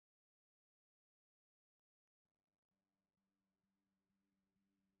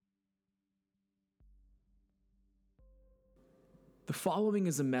The following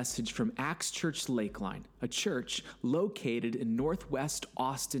is a message from Acts Church Lakeline, a church located in Northwest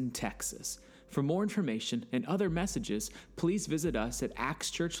Austin, Texas. For more information and other messages, please visit us at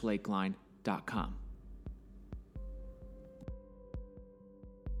actschurchlakeline.com.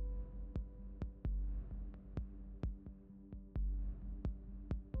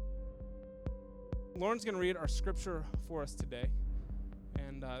 Lauren's going to read our scripture for us today,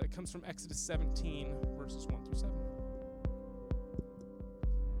 and it comes from Exodus 17, verses 1 through 7.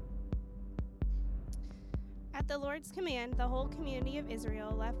 At the Lord's command, the whole community of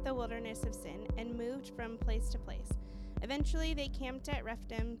Israel left the wilderness of Sin and moved from place to place. Eventually, they camped at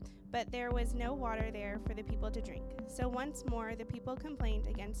Rephidim, but there was no water there for the people to drink. So once more, the people complained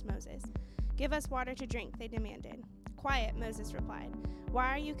against Moses. "Give us water to drink," they demanded. "Quiet," Moses replied. "Why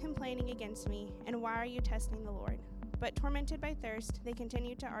are you complaining against me, and why are you testing the Lord?" But tormented by thirst, they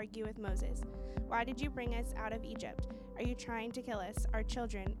continued to argue with Moses. "Why did you bring us out of Egypt? Are you trying to kill us, our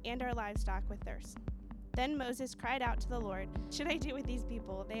children, and our livestock with thirst?" Then Moses cried out to the Lord, "What should I do with these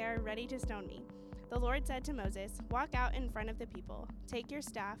people? They are ready to stone me." The Lord said to Moses, "Walk out in front of the people. Take your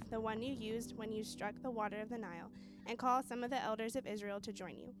staff, the one you used when you struck the water of the Nile, and call some of the elders of Israel to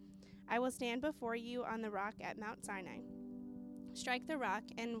join you. I will stand before you on the rock at Mount Sinai. Strike the rock,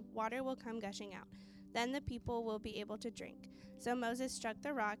 and water will come gushing out. Then the people will be able to drink." So Moses struck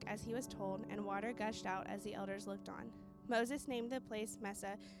the rock as he was told, and water gushed out as the elders looked on. Moses named the place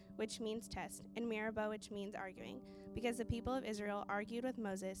Mesa, which means test, and Meribah, which means arguing, because the people of Israel argued with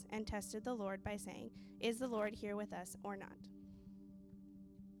Moses and tested the Lord by saying, "Is the Lord here with us or not?"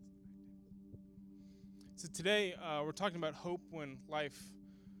 So today we're talking about hope when life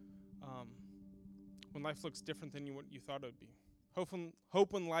looks different than what you thought it would be.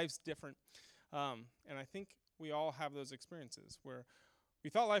 Hope when life's different. And I think we all have those experiences where we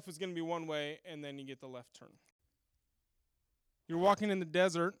thought life was going to be one way, and then you get the left turn. You're walking in the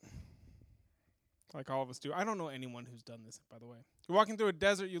desert, like all of us do. I don't know anyone who's done this, by the way. You're walking through a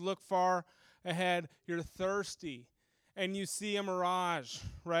desert, you look far ahead, you're thirsty, and you see a mirage,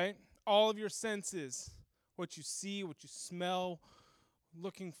 right? All of your senses, what you see, what you smell,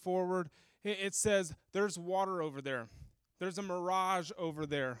 looking forward, it says there's water over there. There's a mirage over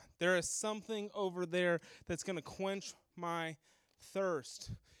there. There is something over there that's going to quench my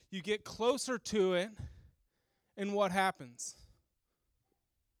thirst. You get closer to it, and what happens?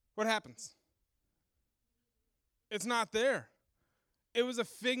 What happens? It's not there. It was a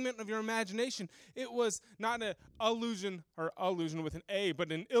figment of your imagination. It was not an illusion, or illusion with an A,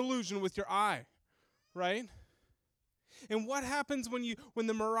 but an illusion with your eye, right? And what happens when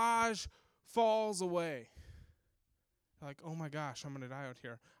the mirage falls away? You're like, oh my gosh, I'm going to die out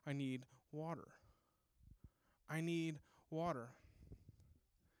here. I need water. I need water.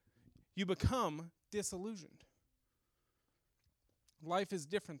 You become disillusioned. Life is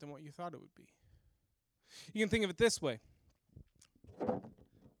different than what you thought it would be. You can think of it this way.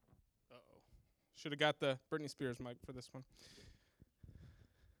 Should have got the Britney Spears mic for this one.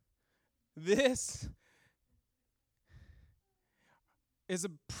 This is a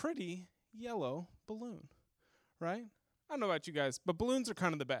pretty yellow balloon, right? I don't know about you guys, but balloons are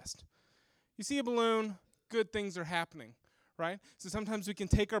kind of the best. You see a balloon, good things are happening, right? So sometimes we can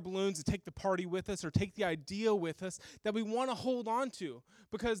take our balloons and take the party with us, or take the idea with us that we want to hold on to,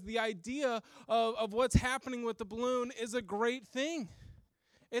 because the idea of what's happening with the balloon is a great thing.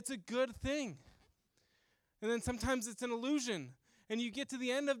 It's a good thing. And then sometimes it's an illusion, and you get to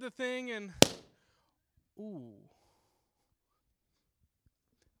the end of the thing and, ooh,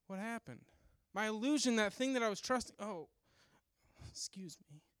 what happened? My illusion, that thing that I was trusting,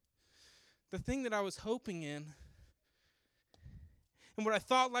 the thing that I was hoping in, and what I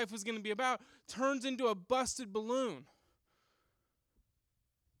thought life was going to be about, turns into a busted balloon.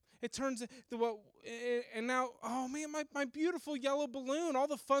 It turns into what, and now, oh man, my beautiful yellow balloon, all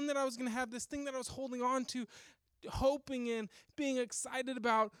the fun that I was going to have, this thing that I was holding on to, hoping in, being excited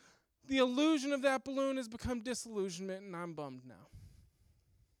about, the illusion of that balloon has become disillusionment, and I'm bummed now.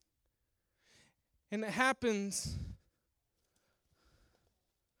 And it happens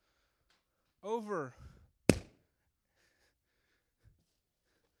over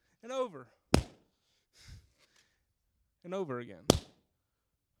and over and over again.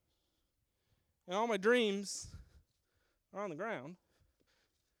 And all my dreams are on the ground,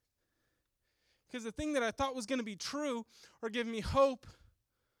 because the thing that I thought was going to be true or give me hope,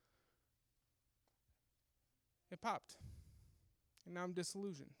 it popped. And now I'm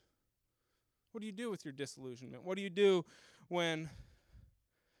disillusioned. What do you do with your disillusionment? What do you do when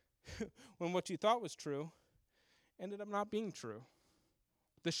what you thought was true ended up not being true?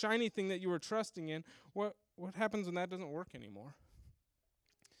 The shiny thing that you were trusting in, what happens when that doesn't work anymore?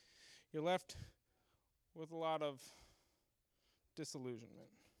 you're left with a lot of disillusionment.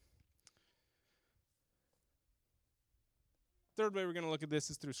 Third way we're going to look at this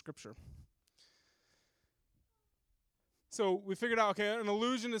is through Scripture. So we figured out, okay, an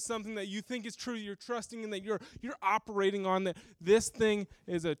illusion is something that you think is true, you're trusting, and that you're operating on, that this thing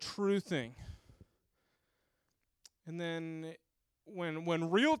is a true thing. And then when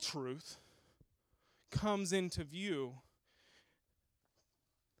real truth comes into view,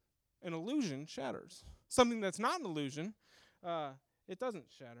 an illusion shatters. Something that's not an illusion, it doesn't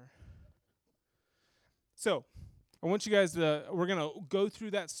shatter. So I want you guys to, we're going to go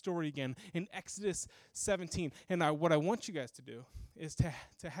through that story again in Exodus 17. And what I want you guys to do is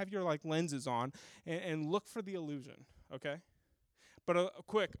to have your lenses on and look for the illusion, okay? But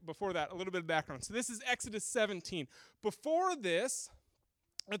quick, before that, a little bit of background. So this is Exodus 17. Before this,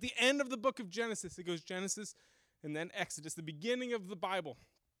 at the end of the book of Genesis, it goes Genesis and then Exodus, the beginning of the Bible.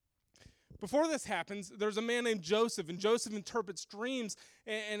 Before this happens, there's a man named Joseph, and Joseph interprets dreams,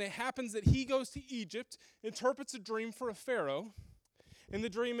 and it happens that he goes to Egypt, interprets a dream for a Pharaoh, and the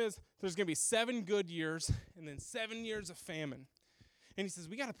dream is there's going to be 7 good years and then 7 years of famine. And he says,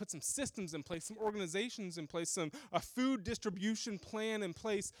 we got to put some systems in place, some organizations in place, a food distribution plan in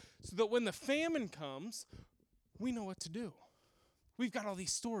place, so that when the famine comes, we know what to do. We've got all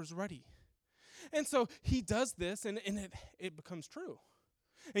these stores ready. And so he does this, and it becomes true.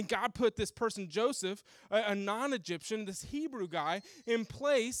 And God put this person, Joseph, a non-Egyptian, this Hebrew guy, in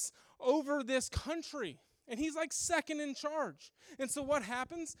place over this country. And he's second in charge. And so what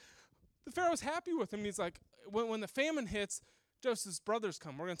happens? The Pharaoh's happy with him. He's like, when the famine hits, Joseph's brothers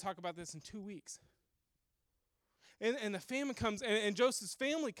come. We're going to talk about this in 2 weeks. And the famine comes, and Joseph's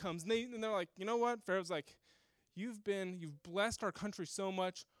family comes, and they're like, you know what? Pharaoh's like, you've blessed our country so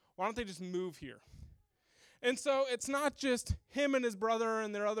much. Why don't they just move here? And so it's not just him and his brother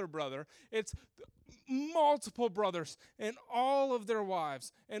and their other brother. It's multiple brothers and all of their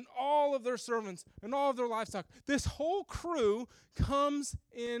wives and all of their servants and all of their livestock. This whole crew comes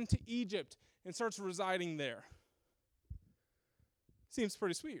into Egypt and starts residing there. Seems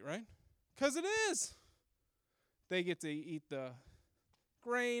pretty sweet, right? Because it is. They get to eat the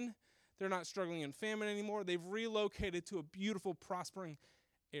grain. They're not struggling in famine anymore. They've relocated to a beautiful, prospering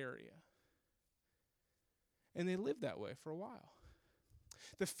area. And they live that way for a while.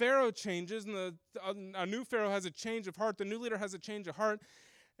 The Pharaoh changes, and a new Pharaoh has a change of heart. The new leader has a change of heart.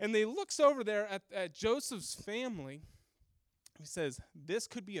 And they looks over there at Joseph's family. He says, this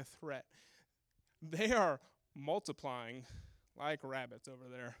could be a threat. They are multiplying like rabbits over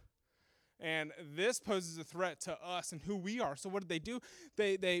there. And this poses a threat to us and who we are. So what did they do?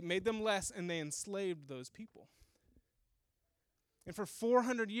 They made them less, and they enslaved those people. And for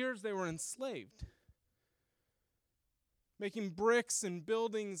 400 years, they were enslaved, making bricks and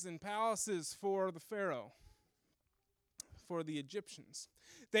buildings and palaces for the Pharaoh, for the Egyptians.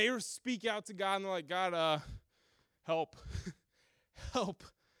 They speak out to God, and they're like, God, help. Help.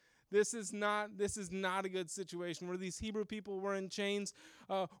 This is not a good situation. We're these Hebrew people. We're in chains.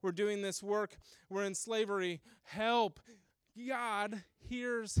 We're doing this work. We're in slavery. Help. God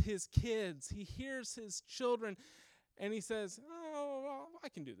hears his kids. He hears his children. And he says, oh, well, I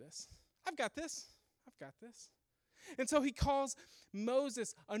can do this. I've got this. And so he calls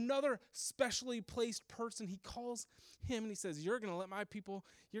Moses, another specially placed person. He calls him and he says, you're going to let my people,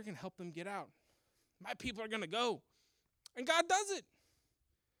 you're going to help them get out. My people are going to go. And God does it.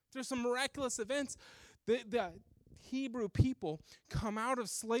 There's some miraculous events. The Hebrew people come out of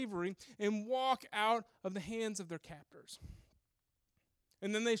slavery and walk out of the hands of their captors.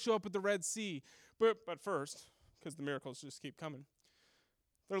 And then they show up at the Red Sea. But first, because the miracles just keep coming,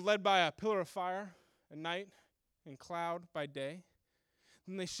 they're led by a pillar of fire at night and cloud by day.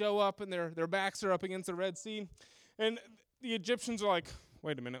 Then they show up and their backs are up against the Red Sea. And the Egyptians are like,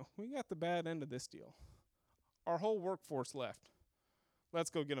 wait a minute, we got the bad end of this deal. Our whole workforce left. Let's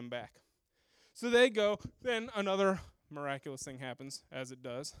go get them back. So they go. Then another miraculous thing happens, as it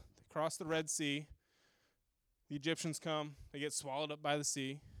does. They cross the Red Sea. The Egyptians come. They get swallowed up by the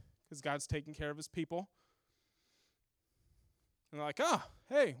sea because God's taking care of his people. And they're like,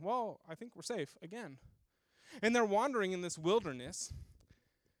 hey, well, I think we're safe again. And they're wandering in this wilderness.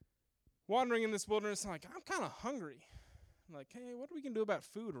 I'm like, I'm kind of hungry. I'm like, hey, what are we going to do about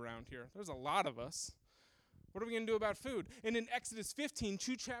food around here? There's a lot of us. What are we going to do about food? And in Exodus 15,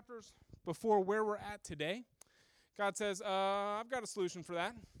 2 chapters before where we're at today, God says, I've got a solution for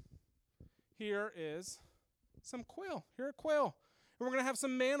that. Here is some quail. Here are quail. And we're going to have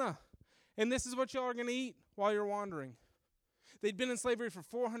some manna. And this is what y'all are going to eat while you're wandering. They'd been in slavery for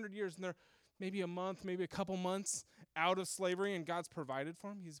 400 years, and they're maybe a month, maybe a couple months out of slavery, and God's provided for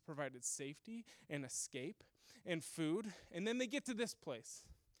them. He's provided safety and escape and food. And then they get to this place.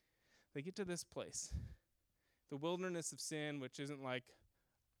 The wilderness of sin, which isn't like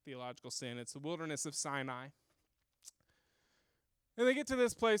theological sin. It's the wilderness of Sinai. And they get to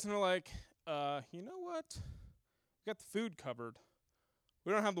this place and they're like, you know what? We got the food covered.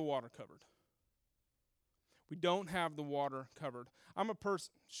 We don't have the water covered. We don't have the water covered. I'm a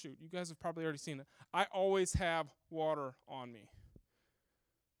person, shoot, you guys have probably already seen it. I always have water on me.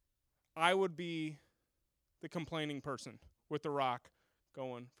 I would be the complaining person with the rock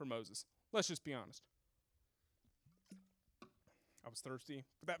going for Moses. Let's just be honest. I was thirsty,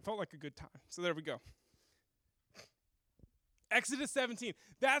 but that felt like a good time. So there we go. Exodus 17,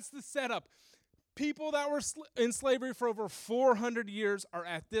 that's the setup. People that were in slavery for over 400 years are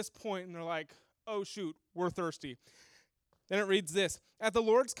at this point, and they're like, oh shoot, we're thirsty. Then it reads this: at the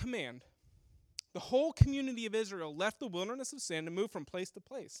Lord's command, the whole community of Israel left the wilderness of sin and moved from place to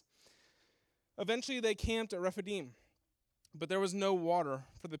place. Eventually they camped at Rephidim, but there was no water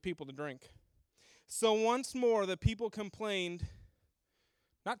for the people to drink. So once more the people complained,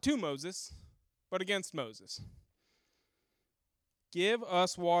 not to Moses, but against Moses. Give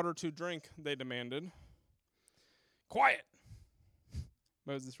us water to drink, they demanded. Quiet,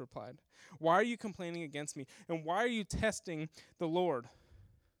 Moses replied. Why are you complaining against me? And why are you testing the Lord?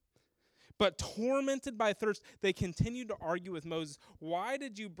 But tormented by thirst, they continued to argue with Moses. Why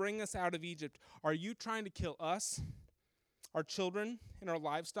did you bring us out of Egypt? Are you trying to kill us, our children, and our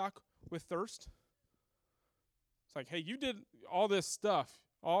livestock with thirst? It's like, hey, you did all this stuff.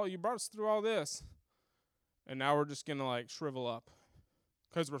 You brought us through all this. And now we're just going to shrivel up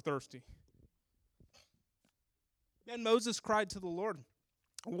because we're thirsty. Then Moses cried to the Lord,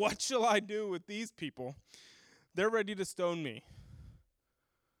 what shall I do with these people? They're ready to stone me.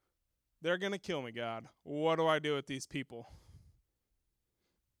 They're going to kill me, God. What do I do with these people?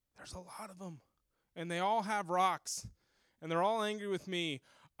 There's a lot of them. And they all have rocks. And they're all angry with me.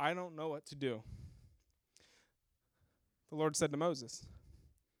 I don't know what to do. The Lord said to Moses,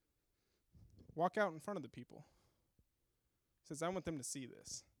 walk out in front of the people. He says, I want them to see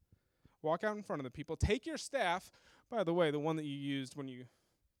this. Walk out in front of the people. Take your staff, by the way, the one that you used when you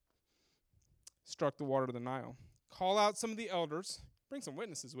struck the water of the Nile. Call out some of the elders. Bring some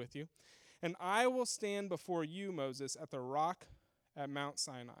witnesses with you. And I will stand before you, Moses, at the rock at Mount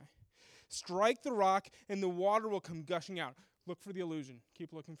Sinai. Strike the rock, and the water will come gushing out. Look for the illusion.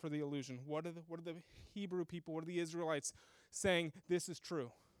 Keep looking for the illusion. What are the Hebrew people, what are the Israelites saying? This is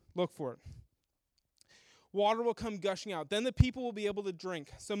true. Look for it. Water will come gushing out. Then the people will be able to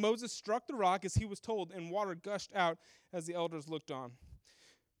drink. So Moses struck the rock as he was told, and water gushed out as the elders looked on.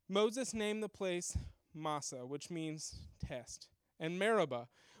 Moses named the place Massah, which means test, and Meribah,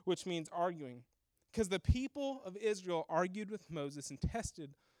 which means arguing, because the people of Israel argued with Moses and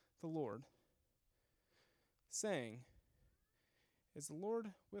tested the Lord, saying, is the Lord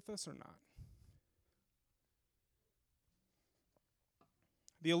with us or not?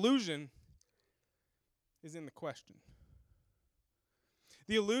 The illusion is in the question.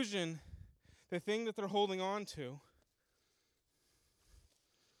 The illusion, the thing that they're holding on to,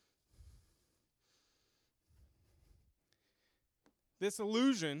 this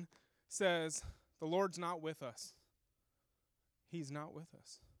illusion says the Lord's not with us. He's not with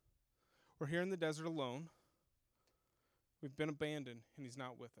us. We're here in the desert alone. We've been abandoned, and he's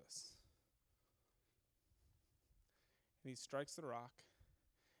not with us. And he strikes the rock.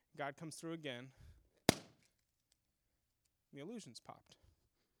 God comes through again. The illusion's popped.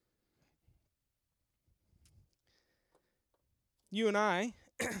 You and I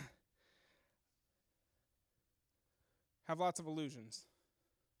have lots of illusions.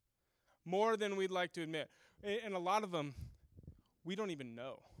 More than we'd like to admit. And a lot of them, we don't even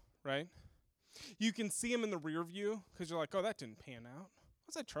know, right? You can see them in the rear view because you're like, oh, that didn't pan out.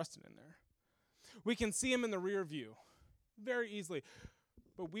 What's I trusted in there? We can see them in the rear view very easily,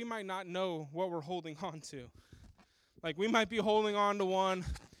 but we might not know what we're holding on to. Like we might be holding on to one,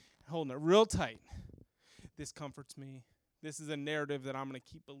 holding it real tight. This comforts me. This is a narrative that I'm going to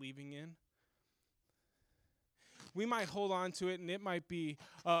keep believing in. We might hold on to it, and it might be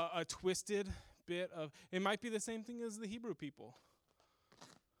a twisted bit of, it might be the same thing as the Hebrew people.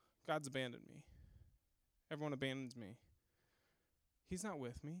 God's abandoned me. Everyone abandons me. He's not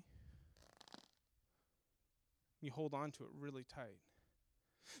with me. You hold on to it really tight.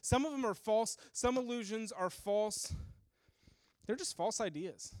 Some of them are false. Some illusions are false. They're just false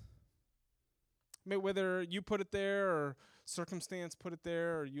ideas. I mean, whether you put it there or circumstance put it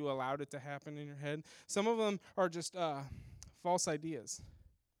there or you allowed it to happen in your head. Some of them are just false ideas.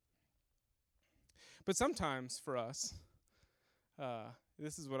 But sometimes for us,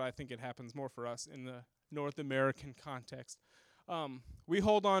 this is what I think it happens more for us in the North American context. We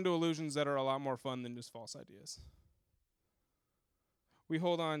hold on to illusions that are a lot more fun than just false ideas. We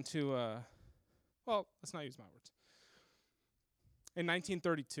hold on to, let's not use my words. In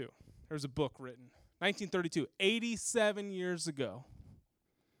 1932, there was a book written. 1932, 87 years ago,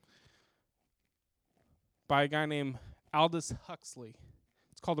 by a guy named Aldous Huxley.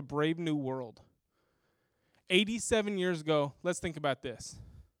 It's called A Brave New World. 87 years ago, let's think about this.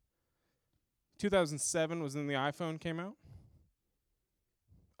 2007 was when the iPhone came out.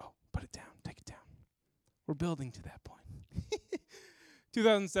 Oh, put it down, take it down. We're building to that point.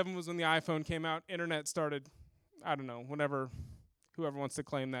 2007 was when the iPhone came out. Internet started, I don't know, whenever, whoever wants to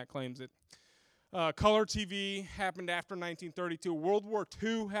claim that claims it. Color TV happened after 1932. World War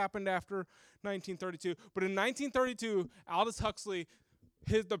II happened after 1932. But in 1932, Aldous Huxley,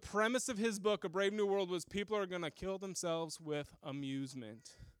 the premise of his book, A Brave New World, was people are going to kill themselves with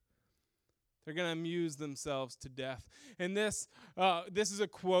amusement. They're going to amuse themselves to death. And this is a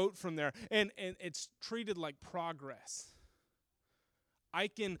quote from there. And it's treated like progress. I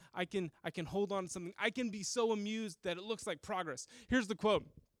can hold on to something. I can be so amused that it looks like progress. Here's the quote.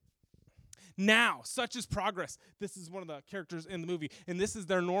 Now, such is progress. This is one of the characters in the movie, and this is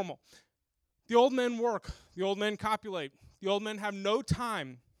their normal. The old men work. The old men copulate. The old men have no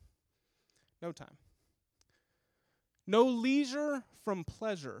time. No time. No leisure from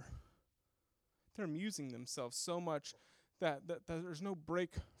pleasure. They're amusing themselves so much that there's no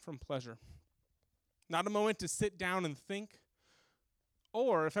break from pleasure. Not a moment to sit down and think.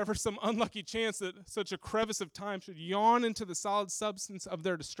 Or, if ever some unlucky chance that such a crevice of time should yawn into the solid substance of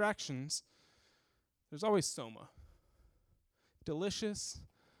their distractions, there's always soma. Delicious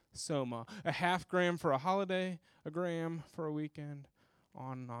soma. A half gram for a holiday, a gram for a weekend,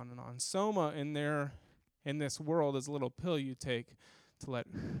 on and on and on. Soma in this world is a little pill you take to let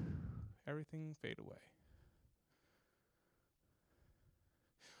everything fade away.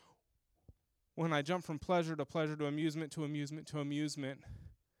 When I jump from pleasure to pleasure to amusement to amusement to amusement,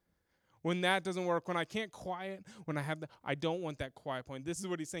 when that doesn't work, when I can't quiet, when I don't want that quiet point. This is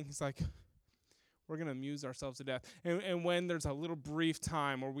what he's saying. He's like, we're going to amuse ourselves to death. And when there's a little brief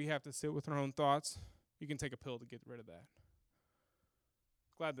time where we have to sit with our own thoughts, you can take a pill to get rid of that.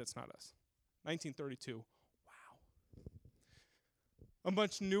 Glad that's not us. 1932. Wow. A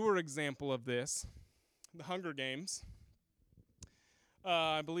much newer example of this, the Hunger Games.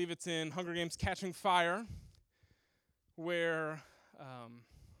 I believe it's in Hunger Games Catching Fire, where,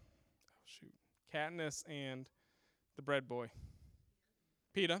 Katniss and the bread boy.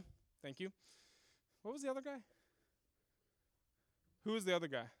 Peeta, thank you. What was the other guy? Who was the other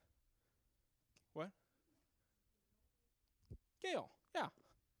guy? What? Gale, yeah.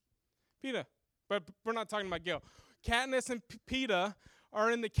 Peeta, but we're not talking about Gale. Katniss and Peeta are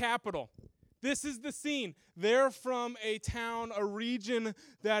in the capital. This is the scene. They're from a town, a region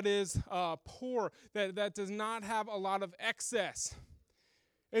that is poor, that does not have a lot of excess.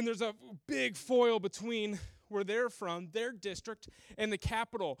 And there's a big foil between where they're from, their district, and the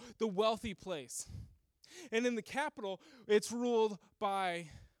capital, the wealthy place. And in the capital, it's ruled by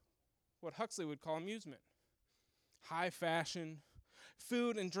what Huxley would call amusement. High fashion,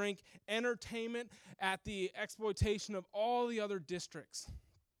 food and drink, entertainment at the exploitation of all the other districts.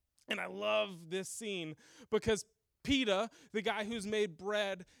 And I love this scene because Peeta, the guy who's made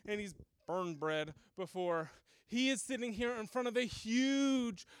bread and he's burned bread before, he is sitting here in front of a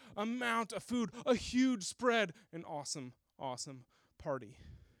huge amount of food, a huge spread, an awesome, awesome party.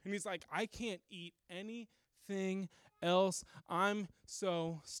 And he's like, I can't eat anything else. I'm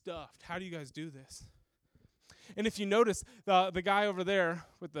so stuffed. How do you guys do this? And if you notice, the guy over there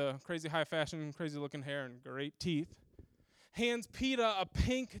with the crazy high fashion, crazy looking hair and great teeth, hands Peeta a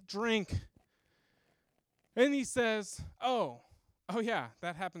pink drink. And he says, oh yeah,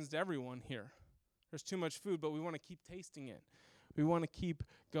 that happens to everyone here. There's too much food, but we want to keep tasting it. We want to keep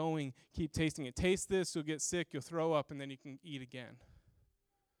going, keep tasting it. Taste this, you'll get sick, you'll throw up, and then you can eat again.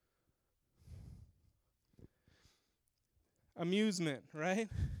 Amusement, right?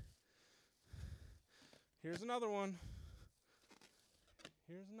 Here's another one.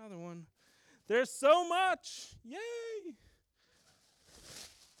 Here's another one. There's so much. Yay!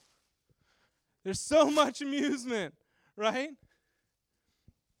 There's so much amusement, right?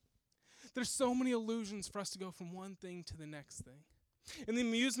 There's so many illusions for us to go from one thing to the next thing. And the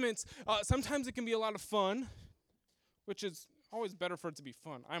amusements, sometimes it can be a lot of fun, which is always better for it to be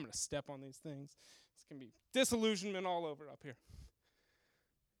fun. I'm going to step on these things. This can be disillusionment all over up here.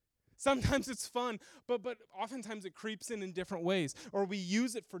 Sometimes it's fun, but oftentimes it creeps in different ways, or we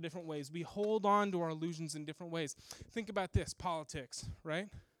use it for different ways. We hold on to our illusions in different ways. Think about this, politics, right?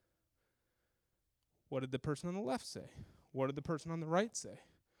 What did the person on the left say? What did the person on the right say?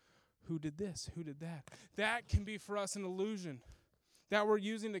 Who did this? Who did that? That can be for us an illusion that we're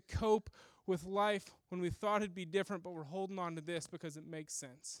using to cope with life when we thought it'd be different, but we're holding on to this because it makes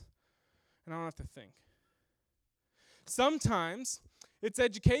sense. And I don't have to think. Sometimes it's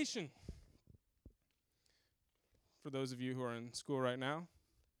education. For those of you who are in school right now,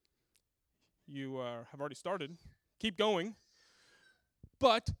 you have already started. Keep going.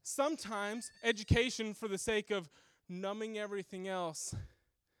 But sometimes education, for the sake of numbing everything else,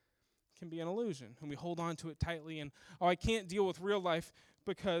 can be an illusion. And we hold on to it tightly. And, I can't deal with real life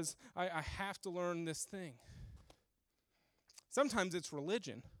because I have to learn this thing. Sometimes it's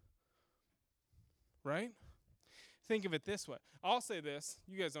religion. Right? Think of it this way. I'll say this.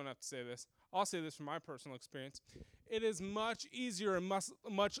 You guys don't have to say this. I'll say this from my personal experience. It is much easier and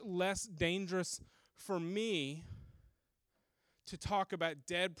much less dangerous for me to talk about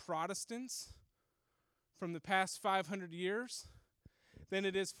dead Protestants from the past 500 years than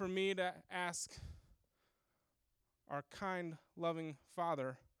it is for me to ask our kind, loving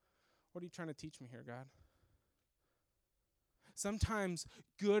Father, what are you trying to teach me here, God? Sometimes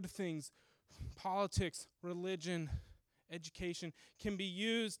good things, politics, religion, education, can be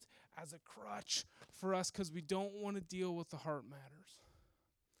used as a crutch for us because we don't want to deal with the heart matters.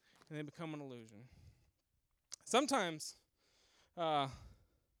 And they become an illusion. Sometimes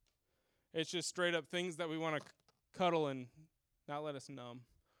it's just straight up things that we want to cuddle and not let us numb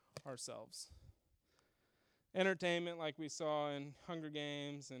ourselves. Entertainment like we saw in Hunger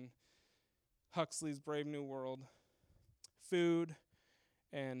Games and Huxley's Brave New World. Food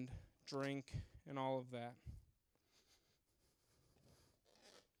and drink and all of that.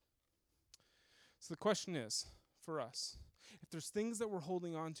 So the question is, for us, if there's things that we're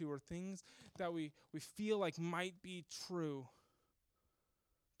holding on to or things that we feel like might be true,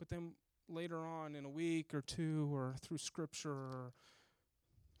 but then later on in a week or two or through scripture or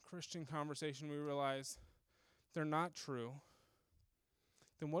Christian conversation we realize they're not true,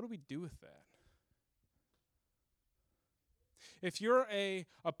 then what do we do with that? If you're a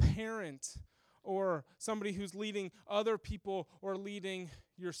parent or somebody who's leading other people or leading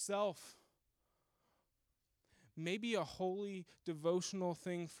yourself, maybe a holy devotional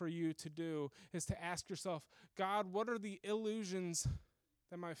thing for you to do is to ask yourself, God, what are the illusions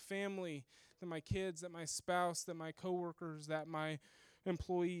that my family, that my kids, that my spouse, that my coworkers, that my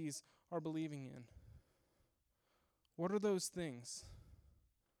employees are believing in? What are those things?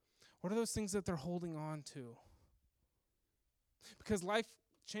 What are those things that they're holding on to? Because life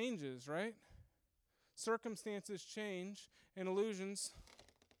changes, right? Circumstances change and illusions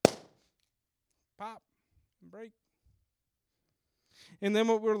pop and break. And then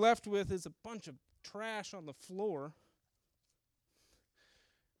what we're left with is a bunch of trash on the floor.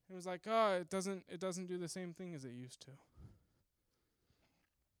 It was like, it doesn't do the same thing as it used to.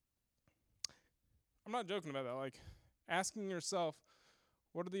 I'm not joking about that. Like, asking yourself,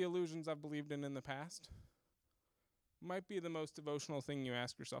 what are the illusions I've believed in the past? Might be the most devotional thing you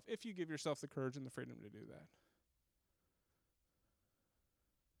ask yourself, if you give yourself the courage and the freedom to do that.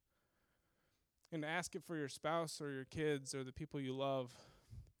 And ask it for your spouse or your kids or the people you love.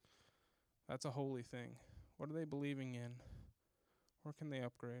 That's a holy thing. What are they believing in? Where can they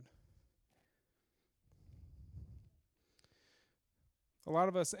upgrade? A lot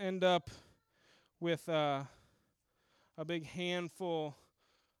of us end up with a big handful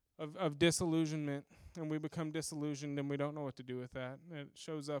of disillusionment, and we become disillusioned and we don't know what to do with that. And it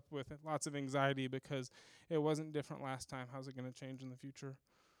shows up with lots of anxiety because it wasn't different last time. How's it going to change in the future?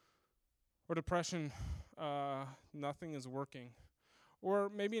 Or depression, nothing is working. Or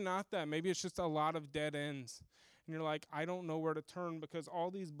maybe not that. Maybe it's just a lot of dead ends. And you're like, I don't know where to turn because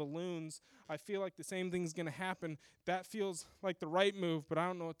all these balloons, I feel like the same thing's going to happen. That feels like the right move, but I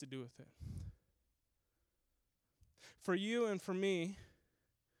don't know what to do with it. For you and for me,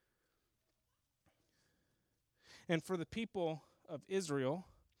 and for the people of Israel,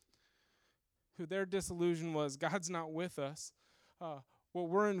 who their disillusion was, God's not with us, what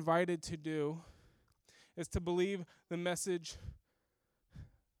we're invited to do is to believe the message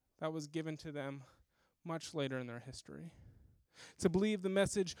that was given to them much later in their history. To believe the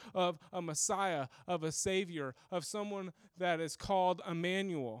message of a Messiah, of a Savior, of someone that is called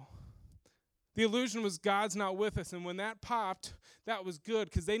Emmanuel. The illusion was God's not with us, and when that popped, that was good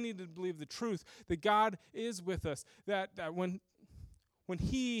because they needed to believe the truth, that God is with us, that when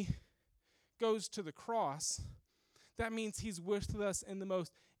He goes to the cross, that means He's with us in the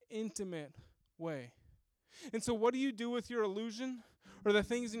most intimate way. And so what do you do with your illusion or the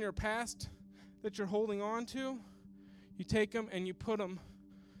things in your past that you're holding on to? You take them and you put them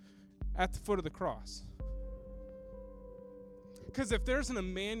at the foot of the cross. Because if there's an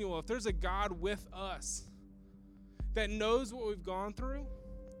Emmanuel, if there's a God with us that knows what we've gone through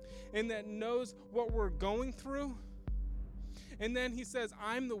and that knows what we're going through, and then he says,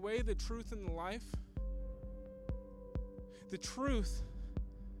 I'm the way, the truth, and the life. The truth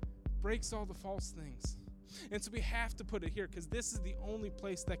breaks all the false things. And so we have to put it here because this is the only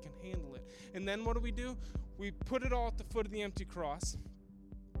place that can handle it. And then what do? We put it all at the foot of the empty cross.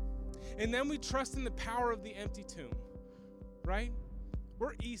 And then we trust in the power of the empty tomb, right?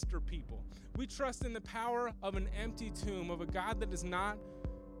 We're Easter people. We trust in the power of an empty tomb, of a God that is not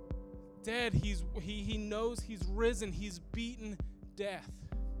dead. He knows he's risen. He's beaten death.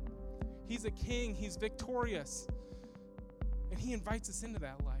 He's a king. He's victorious. And he invites us into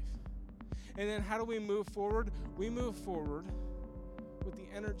that life. And then how do we move forward? We move forward with the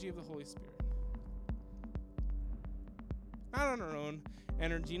energy of the Holy Spirit. Not on our own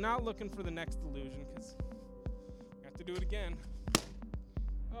energy, not looking for the next illusion, because we have to do it again.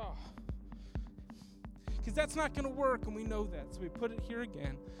 Oh. Because that's not going to work, and we know that. So we put it here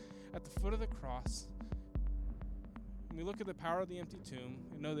again at the foot of the cross. And we look at the power of the empty tomb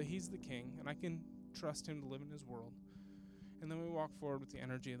and know that he's the king, and I can trust him to live in his world. And then we walk forward with the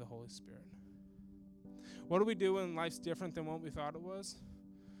energy of the Holy Spirit. What do we do when life's different than what we thought it was?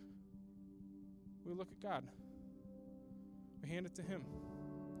 We look at God. We hand it to him.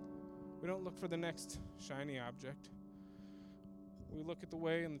 We don't look for the next shiny object. We look at the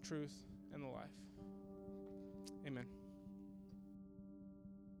way and the truth and the life. Amen.